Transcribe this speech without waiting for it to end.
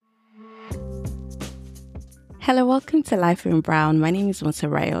Hello, welcome to Life in Brown. My name is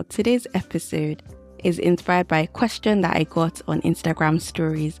Montserrat. Today's episode is inspired by a question that I got on Instagram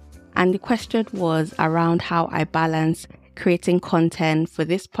stories. And the question was around how I balance creating content for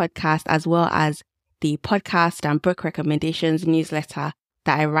this podcast as well as the podcast and book recommendations newsletter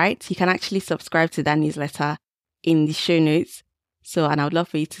that I write. You can actually subscribe to that newsletter in the show notes. And I would love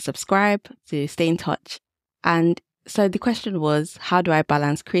for you to subscribe to stay in touch. And so the question was, how do I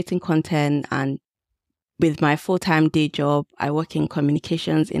balance creating content and with my full-time day job? I work in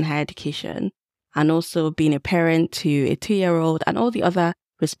communications in higher education and also being a parent to a 2-year-old and all the other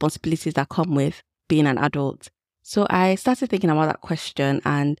responsibilities that come with being an adult. So I started thinking about that question,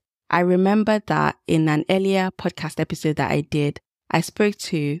 and I remembered that in an earlier podcast episode that I did, I spoke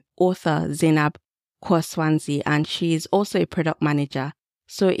to author Zainab Kwaswanzi, and she's also a product manager.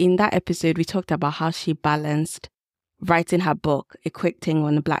 So in that episode, we talked about how she balanced writing her book, A Quick Thing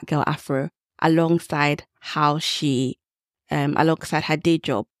on the Black Girl Afro, alongside alongside her day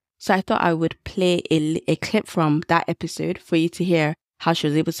job. So I thought I would play a clip from that episode for you to hear how she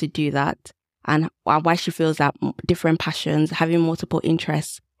was able to do that and why she feels that different passions, having multiple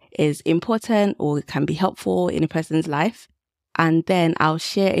interests is important or can be helpful in a person's life. And then I'll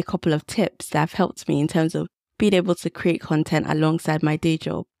share a couple of tips that have helped me in terms of being able to create content alongside my day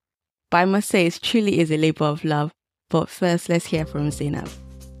job. But I must say, it truly is a labor of love. But first, let's hear from Zainab.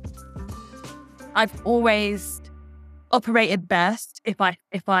 I've always operated best if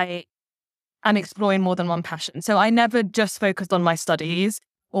I am exploring more than one passion. So I never just focused on my studies,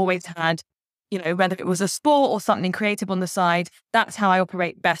 always had, whether it was a sport or something creative on the side, that's how I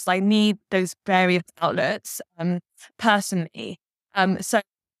operate best. I need those various outlets personally. So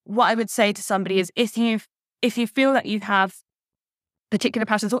what I would say to somebody is if you feel that you have particular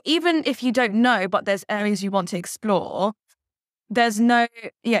passions, or even if you don't know, but there's areas you want to explore,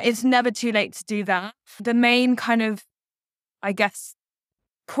 it's never too late to do that. The main kind of,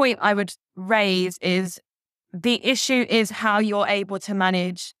 point I would raise is the issue is how you're able to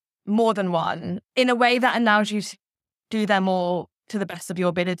manage more than one in a way that allows you to do them all to the best of your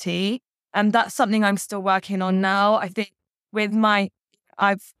ability. And that's something I'm still working on now. I think with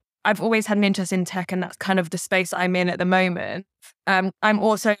I've always had an interest in tech, and that's kind of the space I'm in at the moment. I'm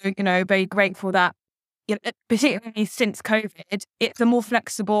also, very grateful that, particularly since COVID, it's a more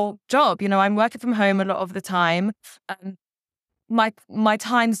flexible job. I'm working from home a lot of the time. My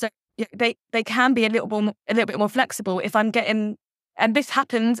times they can be a little bit more flexible if I'm getting. And this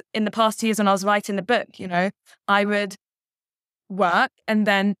happened in the past years when I was writing the book. I would work and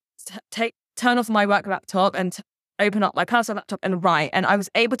then turn off my work laptop and open up my personal laptop and write. And I was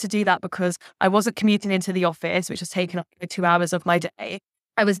able to do that because I wasn't commuting into the office, which was taking up 2 hours of my day.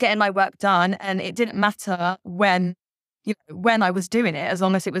 I was getting my work done, and it didn't matter when I was doing it, as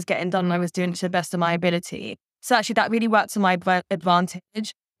long as it was getting done and I was doing it to the best of my ability. So actually that really worked to my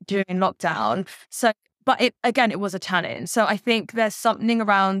advantage during lockdown. So, but it was a challenge. So I think there's something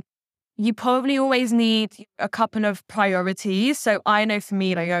around, you probably always need a couple of priorities. So I know for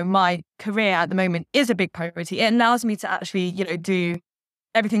me, my career at the moment is a big priority. It allows me to actually, do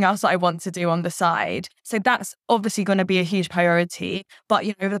everything else that I want to do on the side. So that's obviously going to be a huge priority. But,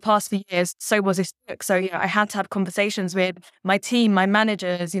 over the past few years, so was this book. So, I had to have conversations with my team, my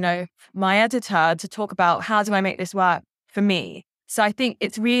managers, my editor to talk about how do I make this work for me. So I think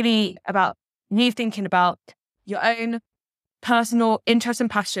it's really about you thinking about your own personal interests and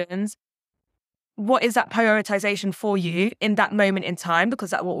passions. What is that prioritization for you in that moment in time?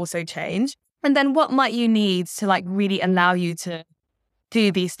 Because that will also change. And then what might you need to really allow you to do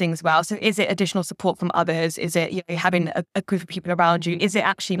these things well? So is it additional support from others? Is it having a group of people around you? Is it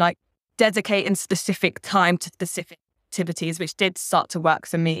actually dedicating specific time to specific activities, which did start to work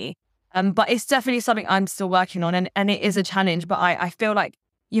for me? But it's definitely something I'm still working on, and it is a challenge. But I feel like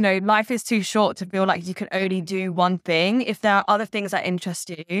life is too short to feel like you can only do one thing. If there are other things that interest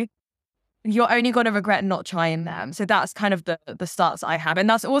you, you're only going to regret not trying them. So that's kind of the starts I have, and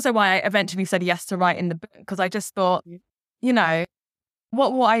that's also why I eventually said yes to writing the book, because I just thought,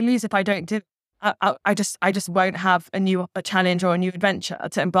 what will I lose if I don't do it? I just won't have a challenge or a new adventure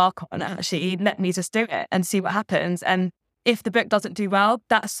to embark on. Actually, let me just do it and see what happens. And if the book doesn't do well,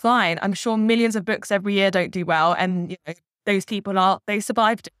 that's fine. I'm sure millions of books every year don't do well, and those people they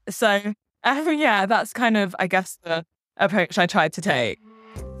survived. So that's kind of, the approach I tried to take.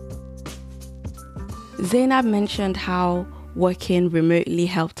 Zainab mentioned how working remotely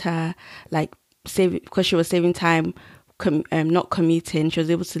helped her, because she was saving time not commuting, she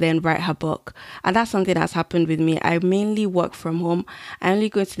was able to then write her book. And that's something that's happened with me. I mainly work from home. I only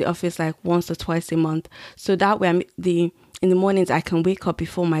go to the office like once or twice a month. So that way, in the mornings, I can wake up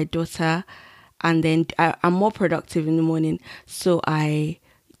before my daughter and then I'm more productive in the morning. So I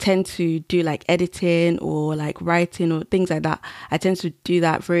tend to do like editing or like writing or things like that. I tend to do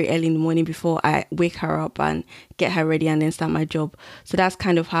that very early in the morning before I wake her up and get her ready and then start my job. So that's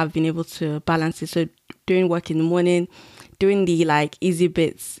kind of how I've been able to balance it. So doing work in the morning, doing the like easy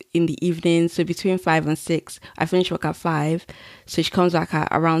bits in the evening. So between 5 and 6, I finish work at 5. So she comes back at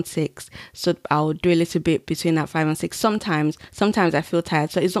around 6. So I'll do a little bit between that 5 and 6. Sometimes I feel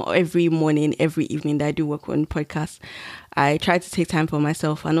tired. So it's not every morning, every evening that I do work on podcasts. I try to take time for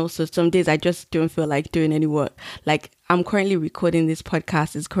myself. And also some days I just don't feel like doing any work. Like I'm currently recording this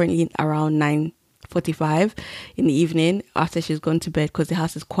podcast. It's currently around 9:45 in the evening after she's gone to bed because the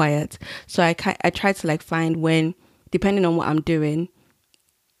house is quiet. So I try to like find when, depending on what I'm doing,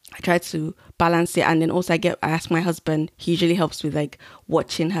 I try to balance it. And then also I ask my husband, he usually helps with like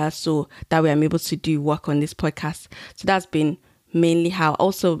watching her. So that way I'm able to do work on this podcast. So that's been mainly how.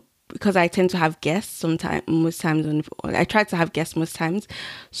 Also, because I tend to have guests most times. I try to have guests most times.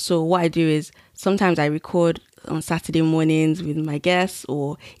 So what I do is sometimes I record on Saturday mornings with my guests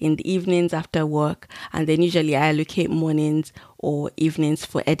or in the evenings after work. And then usually I allocate mornings or evenings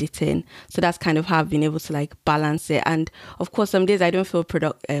for editing. So that's kind of how I've been able to like balance it. And of course, some days I don't feel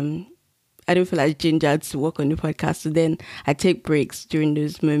I don't feel like gingered to work on the podcast. So then I take breaks during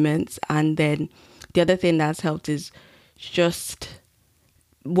those moments. And then the other thing that's helped is just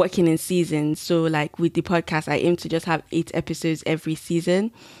working in seasons. So like with the podcast, I aim to just have 8 episodes every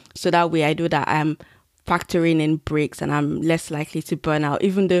season. So that way I do that I'm factoring in breaks and I'm less likely to burn out.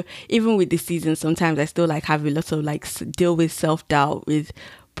 Even with the season, sometimes I still like have a lot of like deal with self-doubt with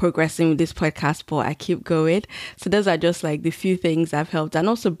progressing with this podcast, but I keep going. So those are just like the few things that have helped. And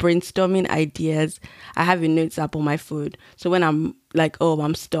also brainstorming ideas. I have a notes app on my phone. So when I'm like, oh,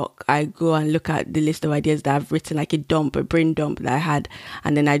 I'm stuck, I go and look at the list of ideas that I've written, like a brain dump that I had.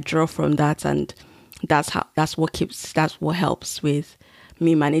 And then I draw from that. And that's what helps with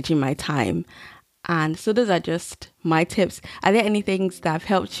me managing my time. And so those are just my tips. Are there any things that have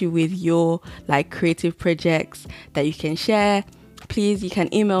helped you with your like creative projects that you can share? Please, you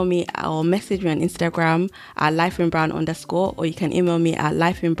can email me or message me on Instagram at lifeinbrown_, or you can email me at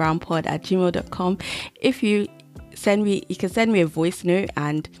lifeinbrownpod@gmail.com. If you can send me a voice note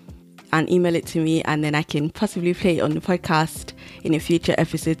and email it to me, and then I can possibly play it on the podcast in a future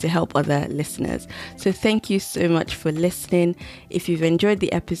episode to help other listeners. So thank you so much for listening. If you've enjoyed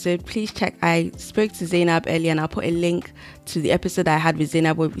the episode, please check. I spoke to Zainab earlier, and I'll put a link to the episode I had with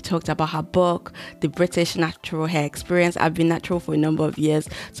Zainab where we talked about her book, The British Natural Hair Experience. I've been natural for a number of years,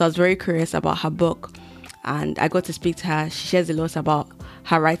 so I was very curious about her book, and I got to speak to her. She shares a lot about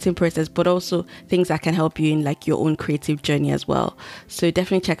her writing process, but also things that can help you in like your own creative journey as well. So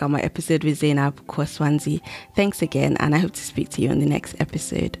definitely check out my episode with Zainab Kwaswanzi. Thanks again, and I hope to speak to you on the next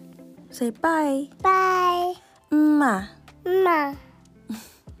episode. Say bye. Bye. Ma. Ma.